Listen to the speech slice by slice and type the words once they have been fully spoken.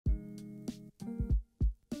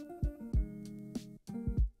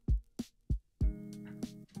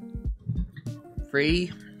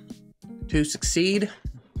free to succeed.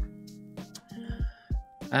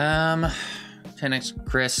 10x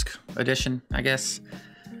Krisk edition, I guess.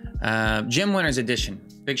 Gym winners edition.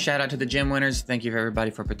 Big shout out to the gym winners. Thank you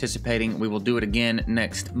everybody for participating. We will do it again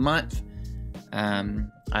next month.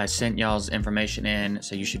 I sent y'all's information in,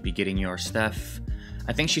 so you should be getting your stuff.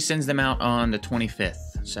 I think she sends them out on the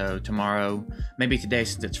 25th. So tomorrow, maybe today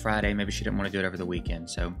since it's Friday, maybe she didn't want to do it over the weekend.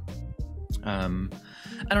 So I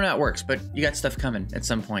don't know how it works, but you got stuff coming at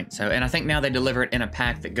some point. So, and I think now they deliver it in a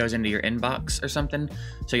pack that goes into your inbox or something.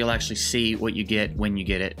 So you'll actually see what you get when you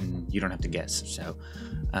get it, and you don't have to guess. So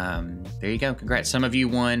there you go. Congrats. Some of you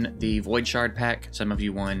won the Void Shard pack. Some of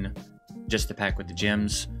you won just the pack with the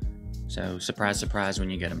gems. So surprise, surprise when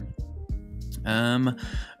you get them.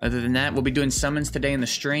 Other than that, we'll be doing summons today in the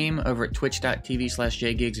stream over at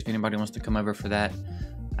twitch.tv/JGigs if anybody wants to come over for that.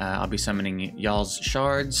 I'll be summoning y'all's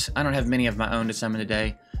shards. I don't have many of my own to summon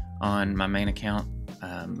today on my main account.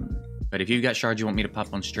 But if you've got shards you want me to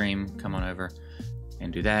pop on stream, come on over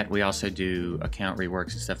and do that. We also do account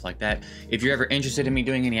reworks and stuff like that. If you're ever interested in me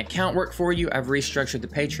doing any account work for you, I've restructured the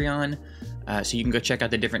Patreon. So you can go check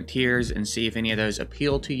out the different tiers and see if any of those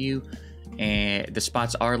appeal to you. And the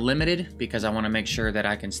spots are limited because I want to make sure that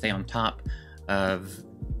I can stay on top of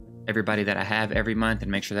everybody that I have every month and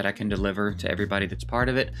make sure that I can deliver to everybody that's part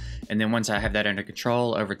of it. And then once I have that under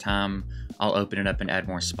control, over time, I'll open it up and add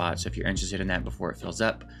more spots. So if you're interested in that before it fills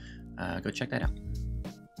up, go check that out.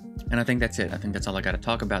 And I think that's it. I think that's all I got to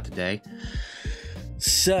talk about today.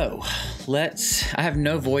 So I have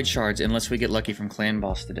no void shards unless we get lucky from Clan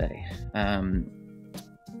Boss today.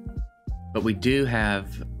 But we do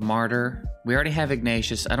have Martyr. We already have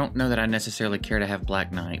Ignatius. I don't know that I necessarily care to have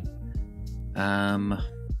Black Knight.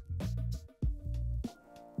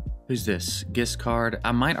 Who's this? Giscard.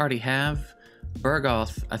 I might already have.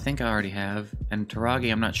 Burgoth, I think I already have. And Taragi,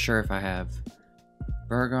 I'm not sure if I have.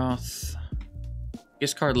 Burgoth.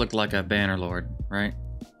 Giscard looked like a Bannerlord, right?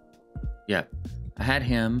 Yep. I had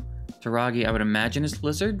him. Taragi, I would imagine, is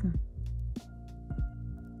Lizard.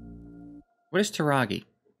 What is Taragi?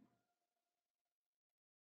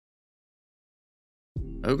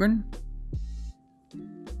 Ogren?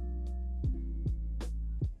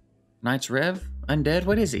 Knights Rev? Undead?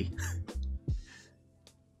 What is he?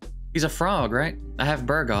 He's a frog, right? I have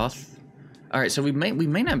Burgoth. Alright, so we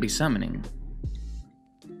may not be summoning.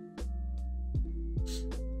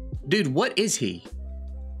 Dude, what is he?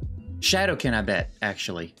 Shadowkin, I bet,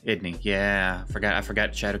 actually, isn't he? Yeah, I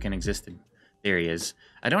forgot Shadowkin existed. There he is.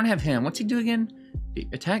 I don't have him. What's he do again?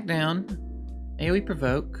 Attack down. AoE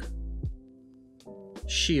provoke.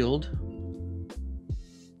 Shield.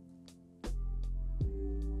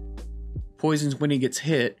 Poisons when he gets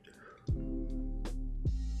hit.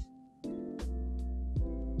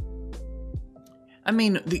 I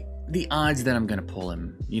mean, the odds that I'm gonna pull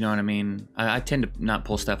him, you know what I mean? I tend to not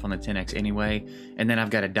pull stuff on the 10x anyway, and then I've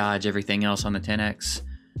got to dodge everything else on the 10x.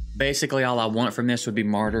 Basically, all I want from this would be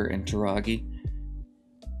Martyr and Taragi.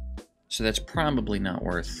 So that's probably not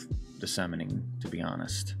worth the summoning, to be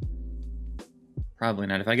honest. Probably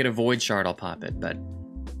not. If I get a Void Shard, I'll pop it, but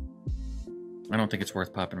I don't think it's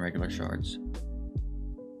worth popping regular shards.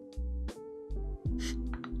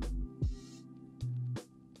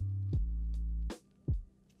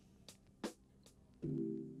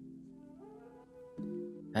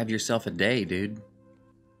 Have yourself a day, dude.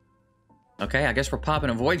 Okay, I guess we're popping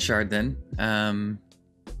a Void Shard then.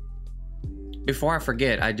 Before I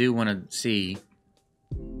forget, I do want to see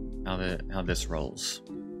how this rolls.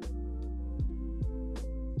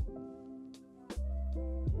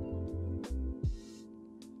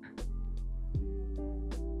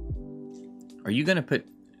 Are you gonna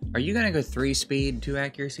go 3 speed, 2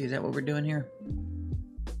 accuracy? Is that what we're doing here?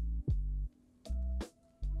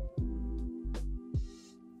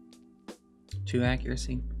 Two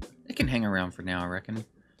accuracy? It can hang around for now, I reckon.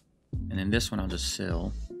 And then this one I'll just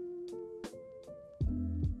seal.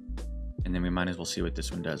 And then we might as well see what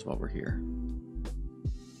this one does while we're here.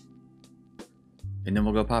 And then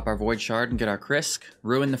we'll go pop our Void Shard and get our Krisk.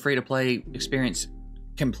 Ruin the free-to-play experience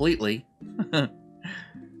completely.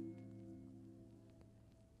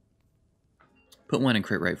 Put 1 in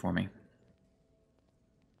crit rate for me.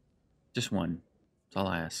 Just 1. That's all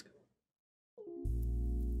I ask.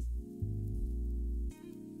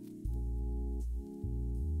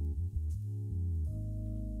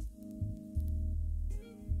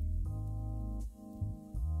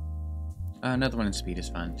 Another one in speed is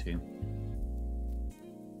fine too.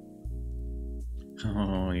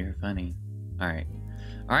 Oh, you're funny. Alright.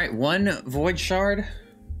 Alright, 1 Void Shard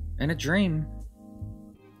and a Dream.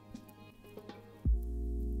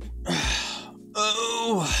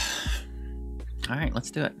 Oh. All right,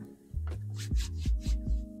 let's do it.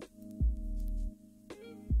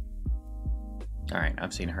 All right,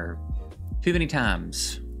 I've seen her too many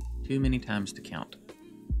times. Too many times to count.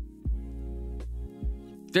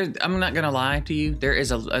 I'm not gonna lie to you. There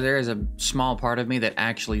is a small part of me that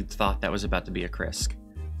actually thought that was about to be a Krisk,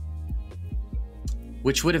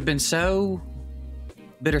 which would have been so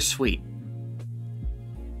bittersweet.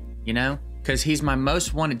 You know, because he's my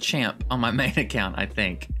most wanted champ on my main account. I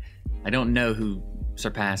think. I don't know who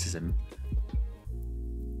surpasses him.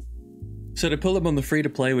 So to pull him on the free to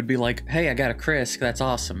play would be like, hey, I got a Krisk. That's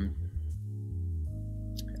awesome.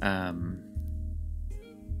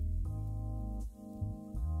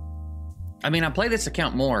 I mean, I play this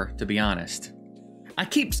account more, to be honest. I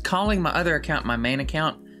keep calling my other account my main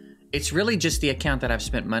account. It's really just the account that I've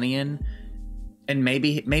spent money in, and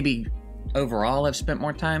maybe overall I've spent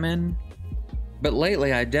more time in. But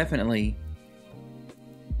lately, I definitely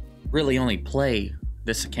really only play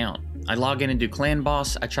this account. I log in and do Clan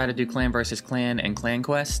Boss. I try to do Clan versus Clan and Clan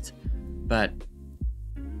Quest, but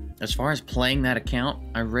as far as playing that account,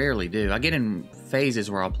 I rarely do. I get in phases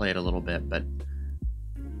where I'll play it a little bit, but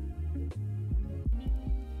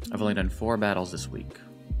I've only done 4 battles this week.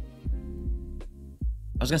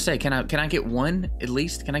 I was gonna say, can I get one at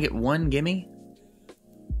least? Can I get one gimme?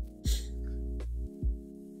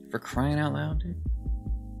 For crying out loud, dude.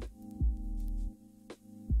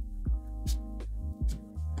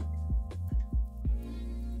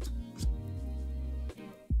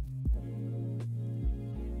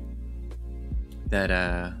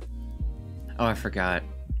 Oh, I forgot.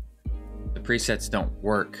 The presets don't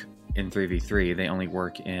work in 3v3. They only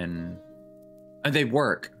work in... they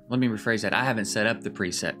work. Let me rephrase that. I haven't set up the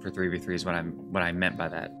preset for 3v3 is what I meant by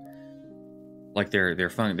that. Like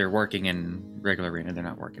they're working in regular arena. They're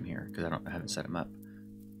not working here because I haven't set them up.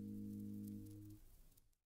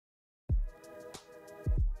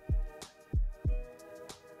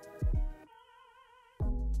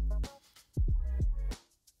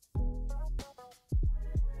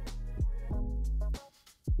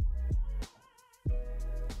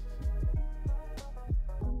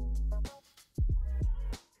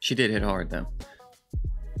 She did hit hard, though.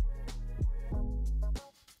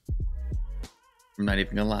 I'm not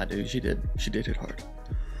even gonna lie, dude. She did hit hard.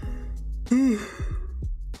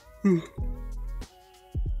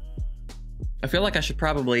 I feel like I should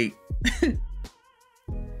probably...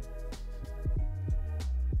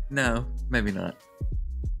 No, maybe not.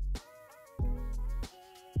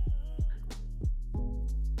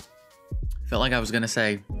 Felt like I was gonna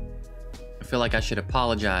say, I feel like I should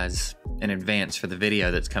apologize in advance for the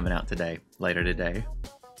video that's coming out later today.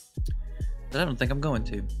 But I don't think I'm going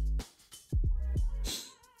to.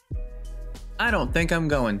 I don't think I'm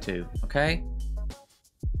going to, okay?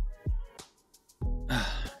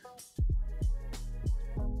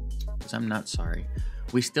 Because I'm not sorry.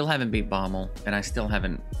 We still haven't beat Bommel, and I still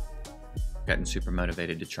haven't gotten super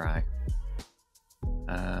motivated to try.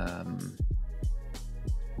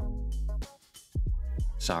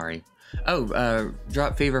 Sorry. Oh,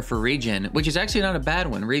 Drop Fever for Regen, which is actually not a bad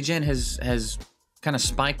one. Regen has kind of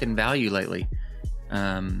spiked in value lately.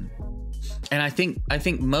 And I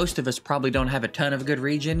think most of us probably don't have a ton of good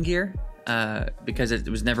Regen gear because it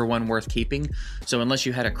was never one worth keeping. So unless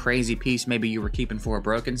you had a crazy piece, maybe you were keeping for a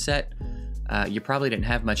broken set, you probably didn't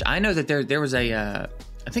have much. I know that there was a,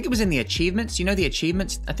 I think it was in the achievements. You know the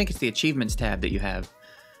achievements? I think it's the achievements tab that you have.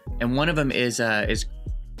 And one of them is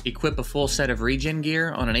equip a full set of regen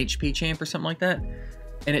gear on an HP champ or something like that.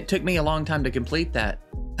 And it took me a long time to complete that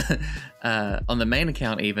on the main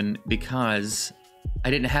account even because I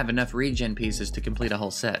didn't have enough regen pieces to complete a whole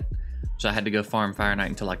set. So I had to go farm Fire Knight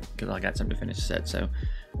until I got something to finish the set. So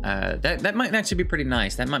that might actually be pretty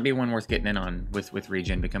nice. That might be one worth getting in on with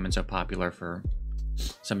regen becoming so popular for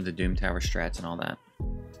some of the Doom Tower strats and all that.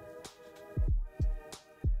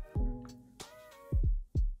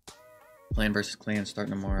 Clan versus Clan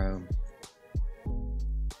starting tomorrow.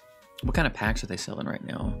 What kind of packs are they selling right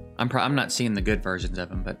now? I'm not seeing the good versions of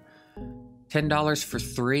them, but $10 for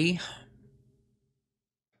 3.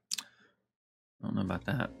 I don't know about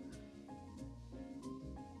that.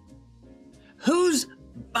 Who's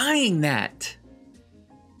buying that?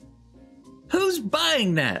 Who's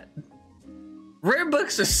buying that? Rare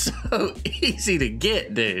books are so easy to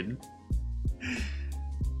get, dude.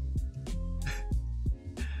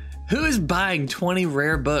 Who is buying 20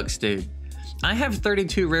 rare books, dude? I have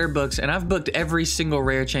 32 rare books, and I've booked every single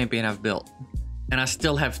rare champion I've built. And I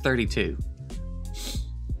still have 32.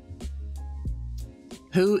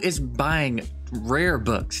 Who is buying rare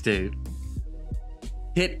books, dude?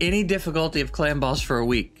 Hit any difficulty of Clan Boss for a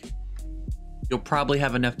week. You'll probably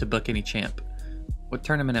have enough to book any champ. What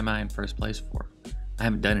tournament am I in first place for? I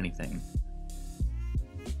haven't done anything.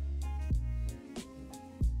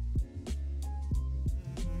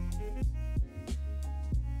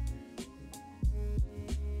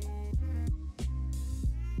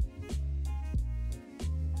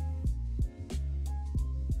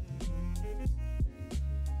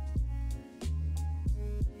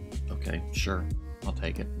 Okay, sure. I'll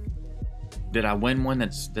take it. Did I win one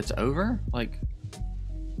that's over? Like,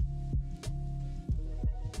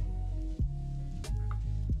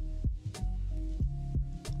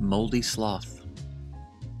 Moldy Sloth.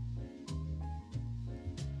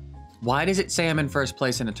 Why does it say I'm in first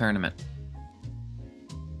place in a tournament?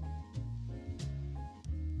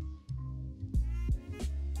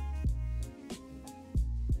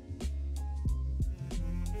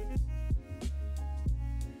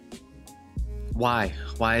 Why?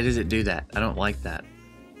 Why does it do that? I don't like that.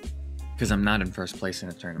 Because I'm not in first place in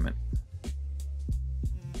a tournament.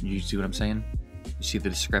 You see what I'm saying? You see the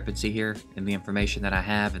discrepancy here in the information that I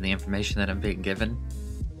have and the information that I'm being given?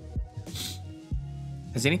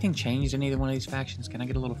 Has anything changed in either one of these factions? Can I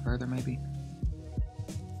get a little further, maybe?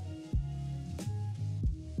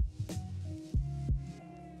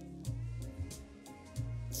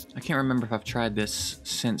 I can't remember if I've tried this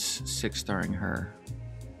since 6-starring her.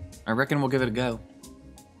 I reckon we'll give it a go.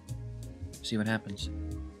 See what happens.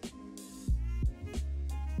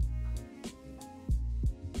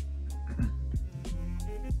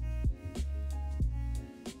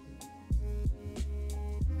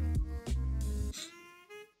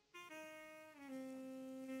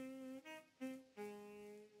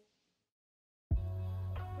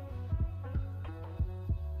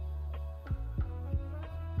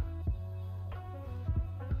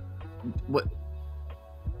 What?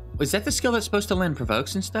 Is that the skill that's supposed to land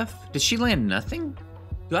provokes and stuff? Did she land nothing?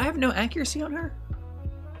 Do I have no accuracy on her?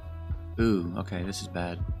 Ooh, okay, this is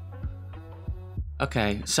bad.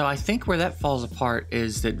 Okay, so I think where that falls apart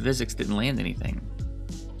is that Vizix didn't land anything.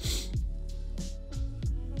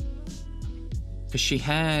 Because she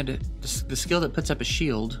had... The skill that puts up a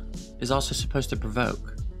shield is also supposed to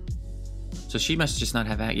provoke. So she must just not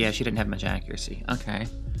have... Yeah, she didn't have much accuracy. Okay.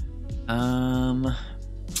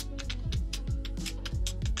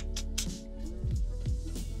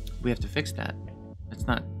 We have to fix that. It's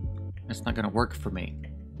not gonna work for me.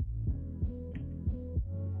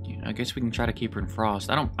 Yeah, I guess we can try to keep her in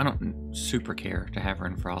Frost. I don't super care to have her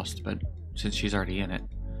in Frost, but since she's already in it,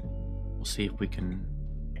 we'll see if we can.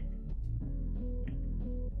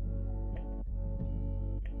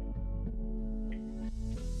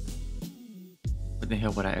 What the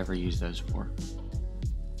hell would I ever use those for?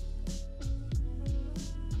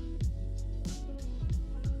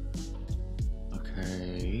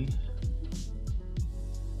 Okay.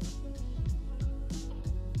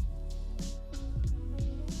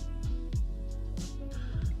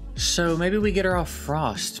 So maybe we get her off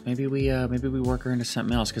Frost. Maybe we work her into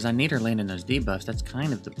something else because I need her landing those debuffs. That's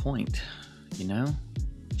kind of the point, you know.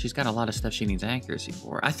 She's got a lot of stuff she needs accuracy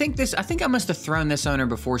for. I think I must have thrown this on her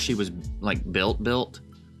before she was like built.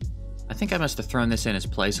 I think I must have thrown this in as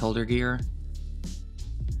placeholder gear.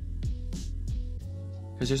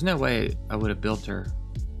 Because there's no way I would have built her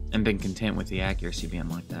and been content with the accuracy being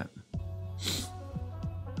like that.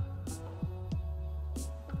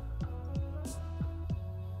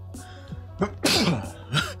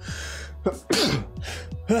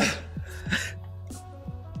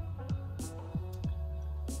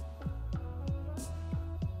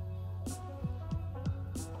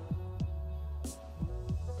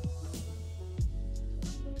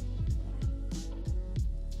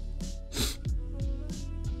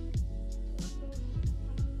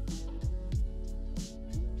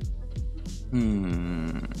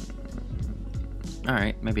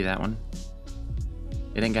 Alright, maybe that one.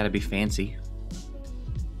 It ain't gotta be fancy.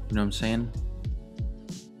 You know what I'm saying?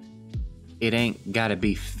 It ain't gotta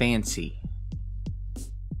be fancy.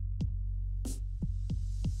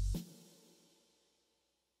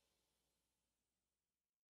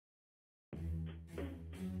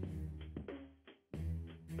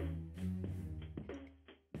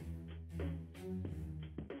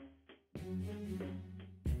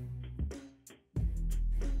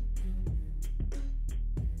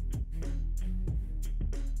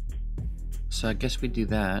 So I guess we do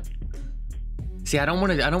that. See, I don't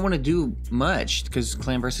want to do much because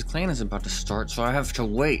Clan versus Clan is about to start, so I have to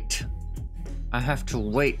wait. I have to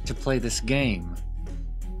wait to play this game.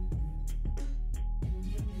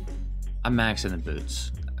 I'm maxing the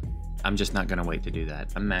boots. I'm just not gonna wait to do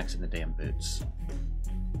that. I'm maxing the damn boots.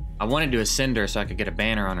 I wanted to ascend her so I could get a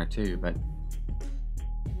banner on her too, but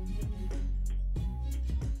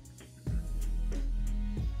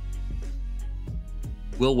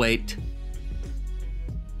We'll wait.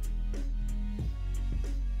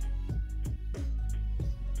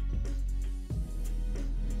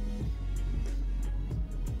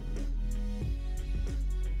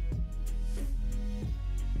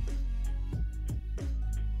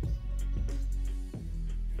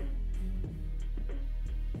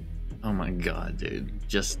 Oh my god, dude.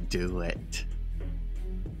 Just do it.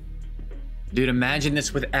 Dude, imagine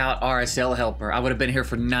this without RSL helper. I would have been here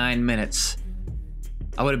for 9 minutes.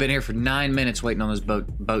 I would have been here for 9 minutes waiting on those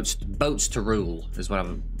boats to rule is what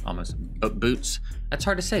I'm almost boots. That's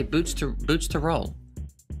hard to say. Boots to roll.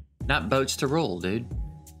 Not boats to rule, dude.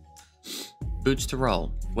 Boots to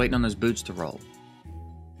roll. Waiting on those boots to roll.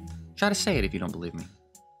 Try to say it if you don't believe me.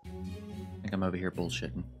 I think I'm over here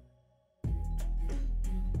bullshitting.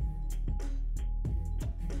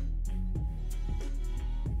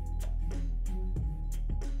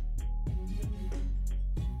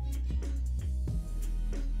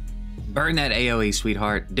 Burn that AoE,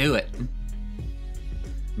 sweetheart. Do it.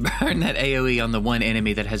 Burn that AoE on the one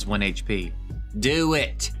enemy that has 1 HP. Do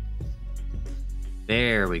it.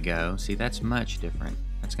 There we go. See, that's much different.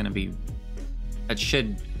 That's gonna be... That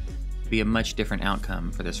should be a much different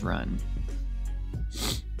outcome for this run.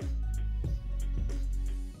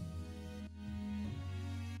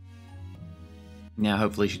 Now,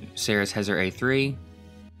 hopefully, Saris has her A3.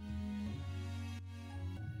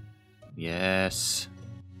 Yes.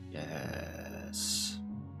 Yes.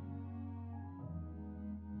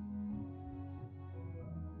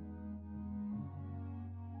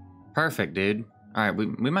 Perfect, dude. All right, we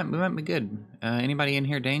might be good. Anybody in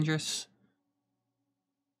here dangerous?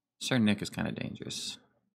 Sir Nick is kind of dangerous.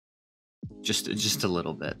 Just a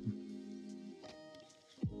little bit.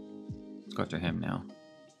 Let's go after him now.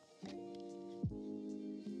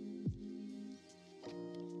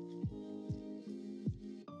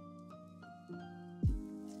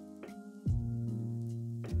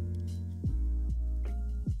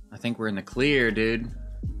 I think we're in the clear, dude.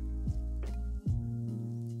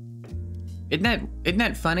 Isn't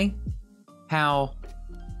that funny? How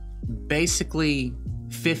basically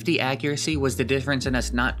 50 accuracy was the difference in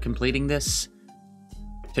us not completing this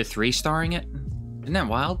to 3-starring it? Isn't that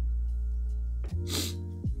wild?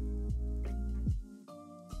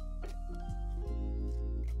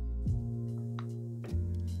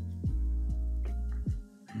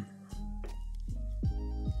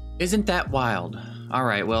 Isn't that wild? All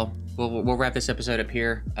right, well, we'll wrap this episode up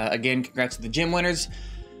here. Again, congrats to the gym winners.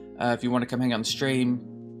 If you want to come hang out on the stream,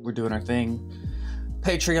 we're doing our thing.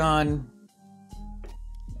 Patreon.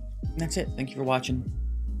 That's it. Thank you for watching.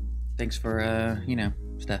 Thanks for, you know,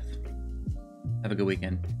 stuff. Have a good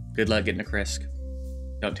weekend. Good luck getting a Krisk.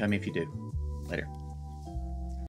 Don't tell me if you do. Later.